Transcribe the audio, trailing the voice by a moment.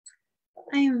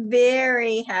I am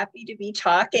very happy to be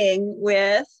talking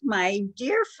with my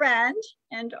dear friend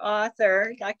and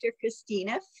author, Dr.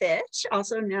 Christina Fitch,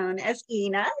 also known as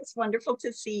Ina. It's wonderful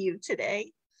to see you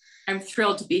today. I'm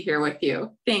thrilled to be here with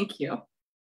you. Thank you.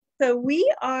 So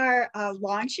we are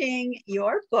launching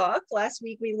your book. Last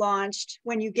week we launched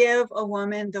When You Give a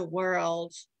Woman the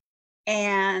World.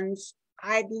 And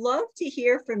I'd love to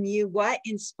hear from you what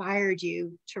inspired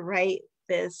you to write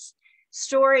this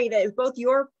story that is both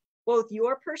your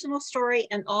personal story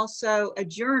and also a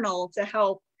journal to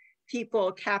help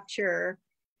people capture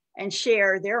and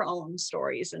share their own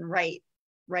stories and write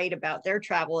about their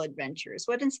travel adventures.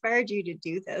 What inspired you to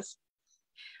do this?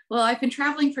 Well, I've been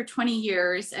traveling for 20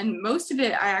 years, and most of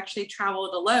it I actually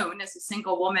traveled alone as a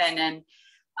single woman. And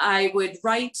I would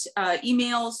write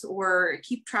emails or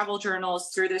keep travel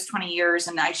journals through those 20 years.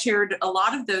 And I shared a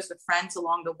lot of those with friends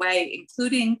along the way,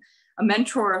 including a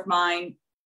mentor of mine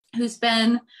who's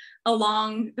been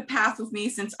along the path with me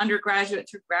since undergraduate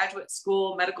through graduate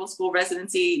school, medical school,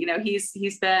 residency. You know,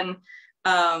 he's been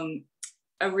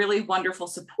a really wonderful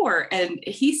support. And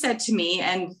he said to me,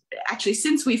 and actually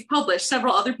since we've published,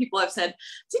 several other people have said,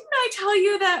 didn't I tell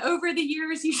you that over the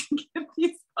years you should get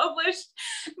these published?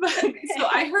 But, so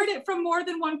I heard it from more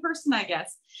than one person, I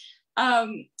guess.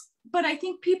 But I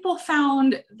think people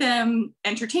found them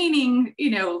entertaining,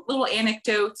 you know, little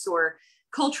anecdotes or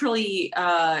culturally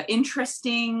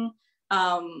interesting,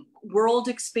 world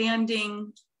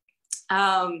expanding.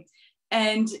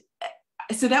 And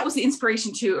so that was the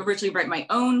inspiration to originally write my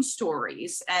own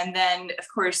stories. And then, of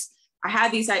course, I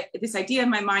had this idea in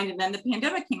my mind, and then the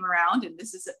pandemic came around, and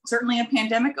this is certainly a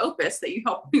pandemic opus that you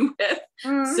helped me with.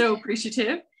 So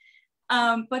appreciative.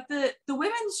 But the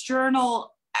Women's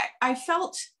Journal, I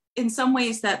felt in some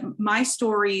ways that my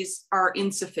stories are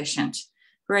insufficient,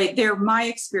 right? They're my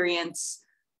experience.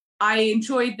 I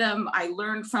enjoyed them. I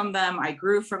learned from them. I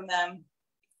grew from them.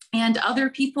 And other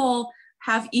people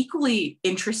have equally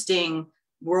interesting,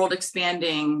 world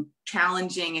expanding,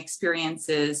 challenging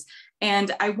experiences.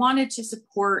 And I wanted to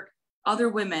support other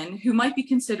women who might be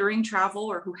considering travel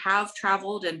or who have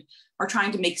traveled and are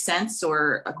trying to make sense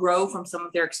or grow from some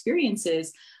of their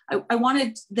experiences. I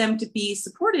wanted them to be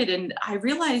supported. And I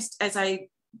realized as I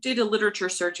did a literature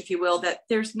search, if you will, that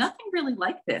there's nothing really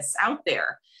like this out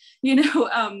there. You know,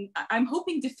 I'm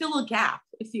hoping to fill a gap,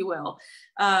 if you will.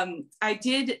 I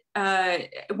did,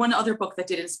 one other book that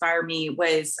did inspire me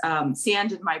was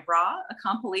Sand in My Bra, a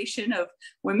compilation of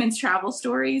women's travel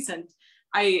stories. And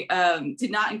I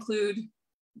did not include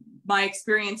my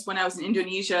experience when I was in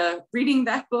Indonesia reading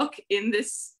that book in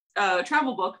this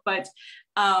travel book, but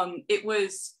it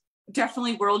was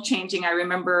definitely world changing. I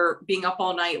remember being up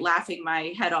all night laughing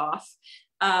my head off.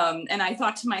 And I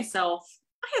thought to myself,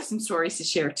 I have some stories to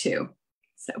share too.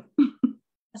 So,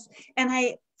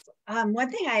 and one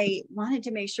thing I wanted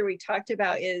to make sure we talked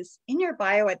about is in your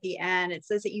bio at the end, it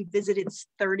says that you visited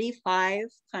 35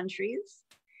 countries,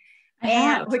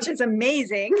 which is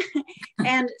amazing.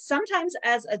 And sometimes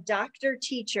as a doctor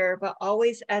teacher, but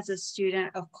always as a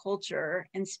student of culture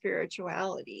and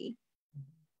spirituality.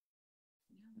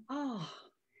 Oh,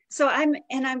 so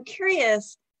I'm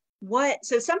curious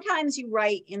so sometimes you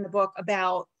write in the book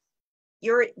about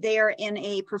they are in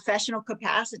a professional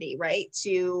capacity, right?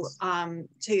 To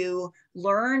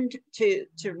learn, to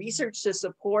research, to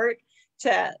support,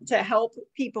 to help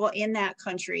people in that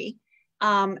country.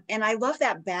 And I love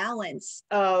that balance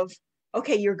of,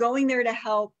 okay, you're going there to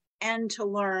help and to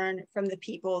learn from the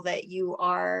people that you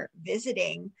are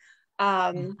visiting.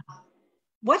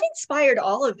 What inspired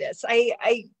all of this?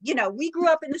 We grew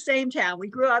up in the same town. We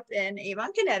grew up in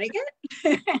Avon, Connecticut.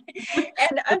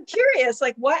 And I'm curious,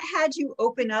 like, what had you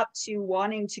open up to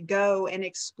wanting to go and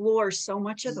explore so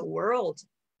much of the world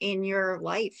in your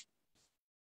life?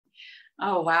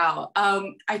 Oh, wow.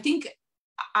 I think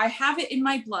I have it in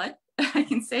my blood. I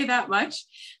can say that much.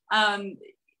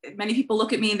 Many people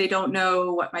look at me and they don't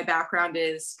know what my background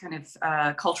is kind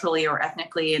of culturally or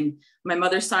ethnically. And my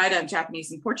mother's side, I'm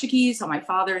Japanese and Portuguese. On my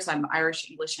father's, I'm Irish,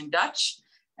 English, and Dutch.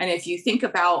 And if you think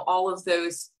about all of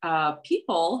those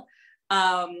people,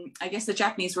 I guess the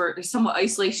Japanese were somewhat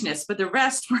isolationists, but the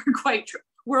rest were quite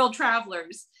world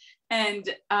travelers. And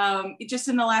just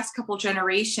in the last couple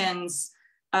generations,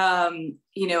 I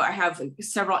have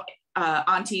several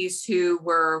aunties who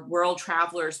were world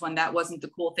travelers when that wasn't the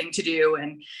cool thing to do.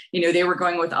 And, they were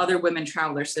going with other women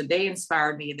travelers. So they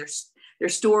inspired me. Their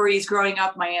stories growing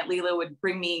up, my Aunt Leela would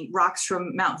bring me rocks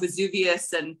from Mount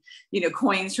Vesuvius and,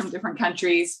 coins from different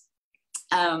countries.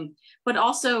 But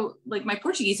also like my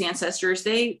Portuguese ancestors,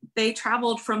 they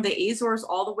traveled from the Azores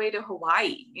all the way to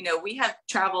Hawaii. We have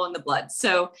travel in the blood.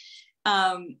 So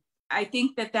I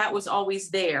think that was always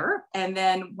there. And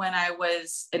then when I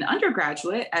was an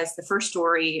undergraduate, as the first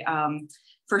story,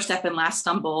 First Step and Last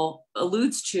Stumble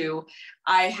alludes to,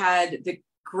 I had the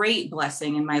great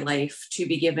blessing in my life to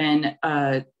be given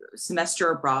a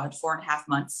semester abroad, 4.5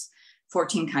 months,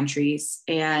 14 countries.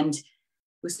 And it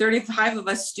was 35 of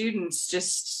us students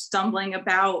just stumbling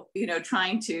about,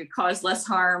 trying to cause less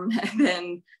harm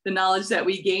than the knowledge that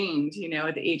we gained,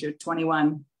 at the age of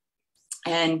 21.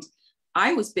 And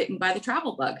I was bitten by the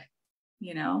travel bug,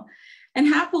 and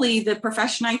happily the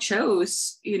profession I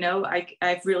chose,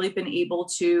 I've really been able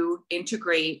to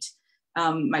integrate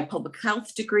my public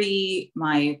health degree,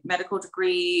 my medical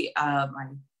degree, my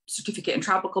certificate in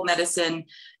tropical medicine,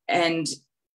 and,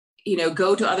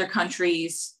 go to other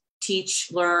countries, teach,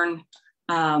 learn,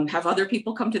 have other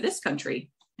people come to this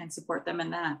country and support them in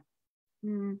that.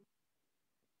 Mm.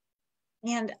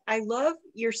 And I love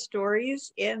your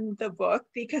stories in the book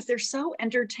because they're so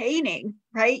entertaining,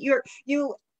 right?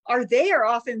 You are there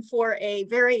often for a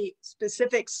very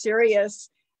specific, serious,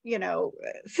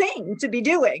 thing to be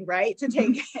doing, right? To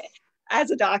take as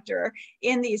a doctor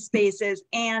in these spaces.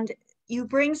 And you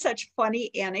bring such funny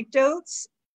anecdotes,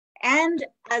 and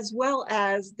as well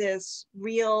as this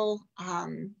real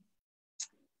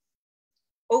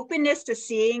openness to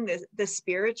seeing the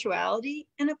spirituality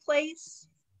in a place.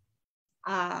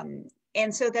 And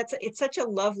so it's such a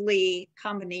lovely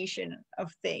combination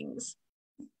of things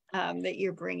that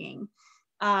you're bringing.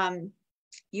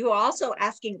 You are also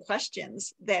asking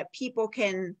questions that people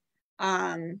can,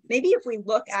 maybe if we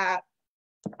look at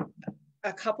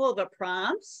a couple of the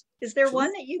prompts, is there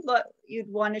one that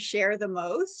you'd want to share the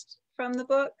most from the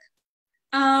book?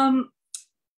 I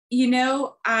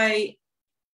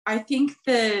think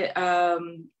the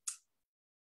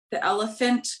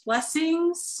elephant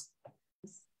blessings.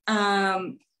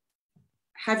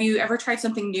 Have you ever tried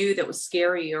something new that was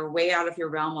scary or way out of your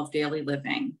realm of daily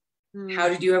living? How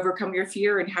did you overcome your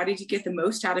fear, and how did you get the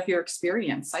most out of your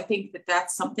experience? I think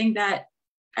that's something that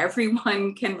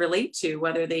everyone can relate to,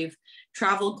 whether they've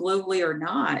traveled globally or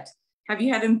not. Have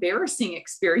you had embarrassing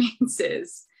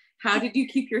experiences? How did you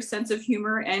keep your sense of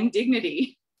humor and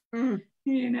dignity?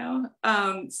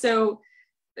 So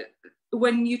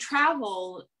when you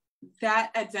travel,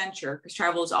 that adventure, because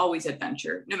travel is always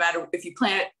adventure, no matter if you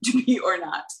plan it to be or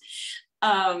not,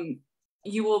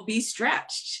 you will be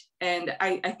stretched. And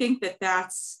I think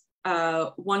that's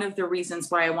one of the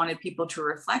reasons why I wanted people to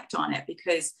reflect on it,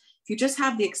 because if you just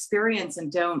have the experience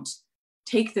and don't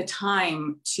take the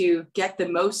time to get the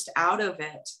most out of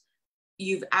it,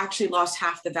 you've actually lost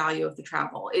half the value of the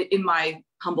travel, in my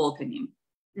humble opinion.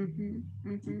 Mm-hmm,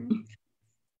 mm-hmm.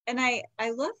 And I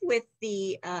love with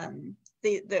the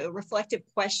reflective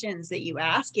questions that you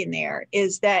ask in there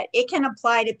is that it can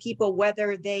apply to people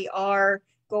whether they are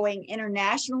going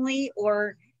internationally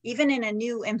or even in a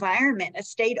new environment, a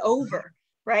state over,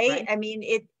 right? I mean,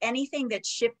 anything that's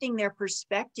shifting their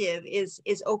perspective is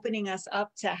opening us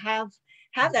up to have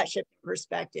that shifting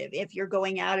perspective. If you're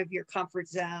going out of your comfort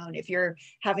zone, if you're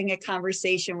having a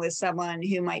conversation with someone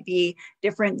who might be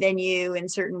different than you in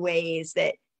certain ways,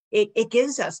 that it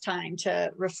gives us time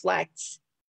to reflect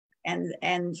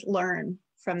and learn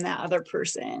from that other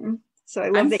person. So I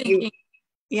love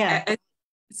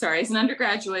as an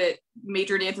undergraduate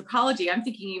majored in anthropology, I'm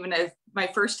thinking even of my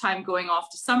first time going off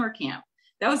to summer camp.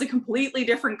 That was a completely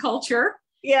different culture.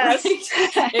 Yes.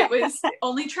 Right? It was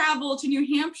only travel to New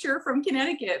Hampshire from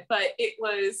Connecticut, but it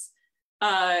was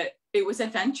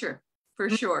adventure for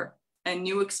sure, and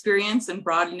new experience and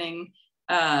broadening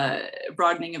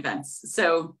events.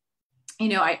 So,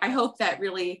 I hope that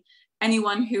really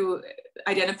anyone who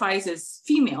identifies as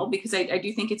female, because I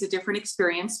do think it's a different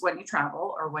experience when you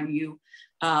travel or when you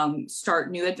start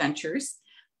new adventures.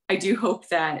 I do hope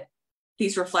that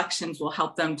these reflections will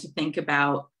help them to think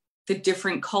about the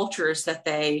different cultures that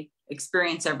they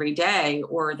experience every day,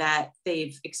 or that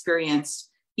they've experienced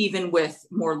even with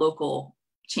more local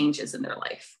changes in their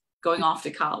life. Going off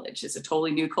to college is a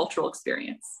totally new cultural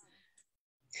experience.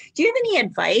 Do you have any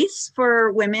advice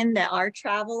for women that are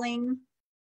traveling,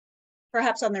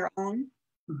 perhaps on their own?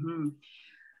 Mm-hmm.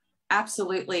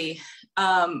 Absolutely.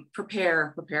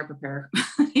 Prepare.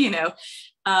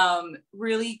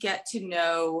 Really get to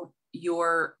know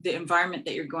the environment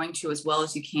that you're going to as well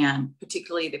as you can,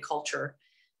 particularly the culture,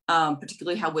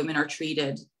 particularly how women are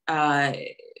treated,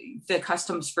 the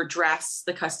customs for dress,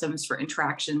 the customs for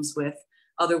interactions with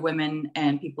other women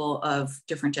and people of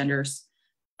different genders,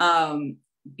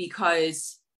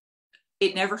 because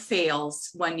it never fails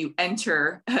when you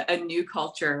enter a new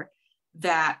culture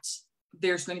that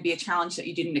there's going to be a challenge that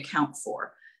you didn't account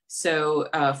for. So,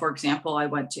 for example, I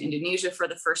went to Indonesia for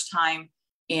the first time,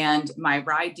 and my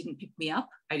ride didn't pick me up.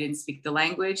 I didn't speak the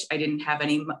language. I didn't have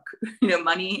any,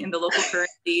 money in the local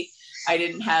currency. I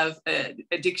didn't have a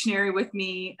dictionary with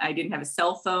me. I didn't have a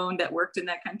cell phone that worked in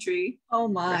that country. Oh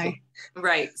my.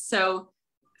 Right. So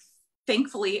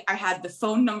thankfully, I had the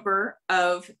phone number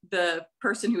of the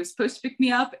person who was supposed to pick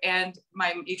me up and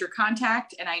my major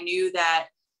contact. And I knew that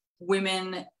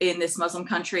women in this Muslim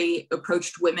country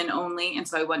approached women only. And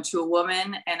so I went to a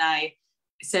woman and I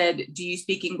said, do you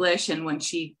speak English? And when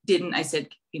she didn't, I said,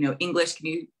 English, can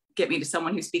you get me to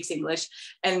someone who speaks English?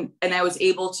 And I was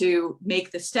able to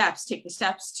take the steps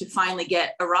to finally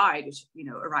get a ride, which,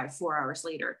 arrived 4 hours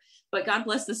later. But God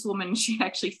bless this woman, she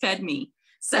actually fed me.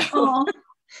 So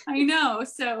I know.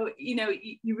 So,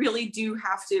 you really do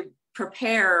have to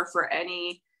prepare for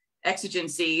any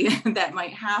exigency that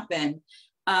might happen.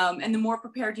 And the more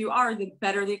prepared you are, the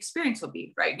better the experience will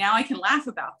be. Right now, I can laugh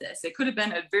about this. It could have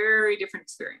been a very different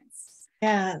experience.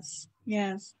 Yes.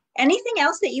 Yes. Anything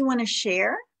else that you want to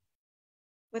share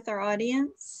with our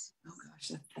audience? Oh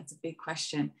gosh, that's a big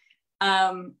question.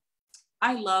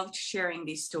 I loved sharing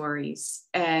these stories,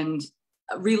 and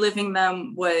reliving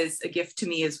them was a gift to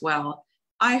me as well.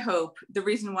 I hope the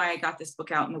reason why I got this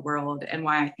book out in the world, and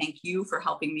why I thank you for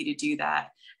helping me to do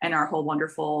that, and our whole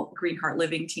wonderful Green Heart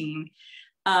Living team,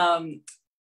 and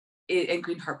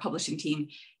Green Heart Publishing team,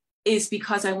 is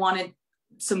because I wanted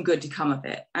some good to come of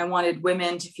it. I wanted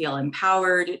women to feel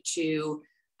empowered, to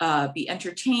be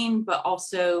entertained, but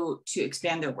also to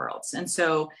expand their worlds. And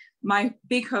so my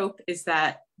big hope is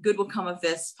that good will come of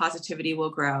this, positivity will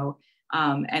grow.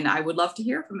 And I would love to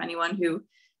hear from anyone who,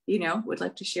 would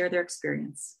like to share their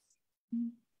experience.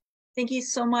 Thank you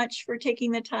so much for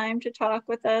taking the time to talk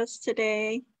with us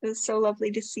today. It was so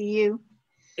lovely to see you.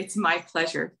 It's my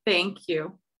pleasure. Thank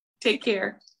you. Take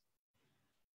care.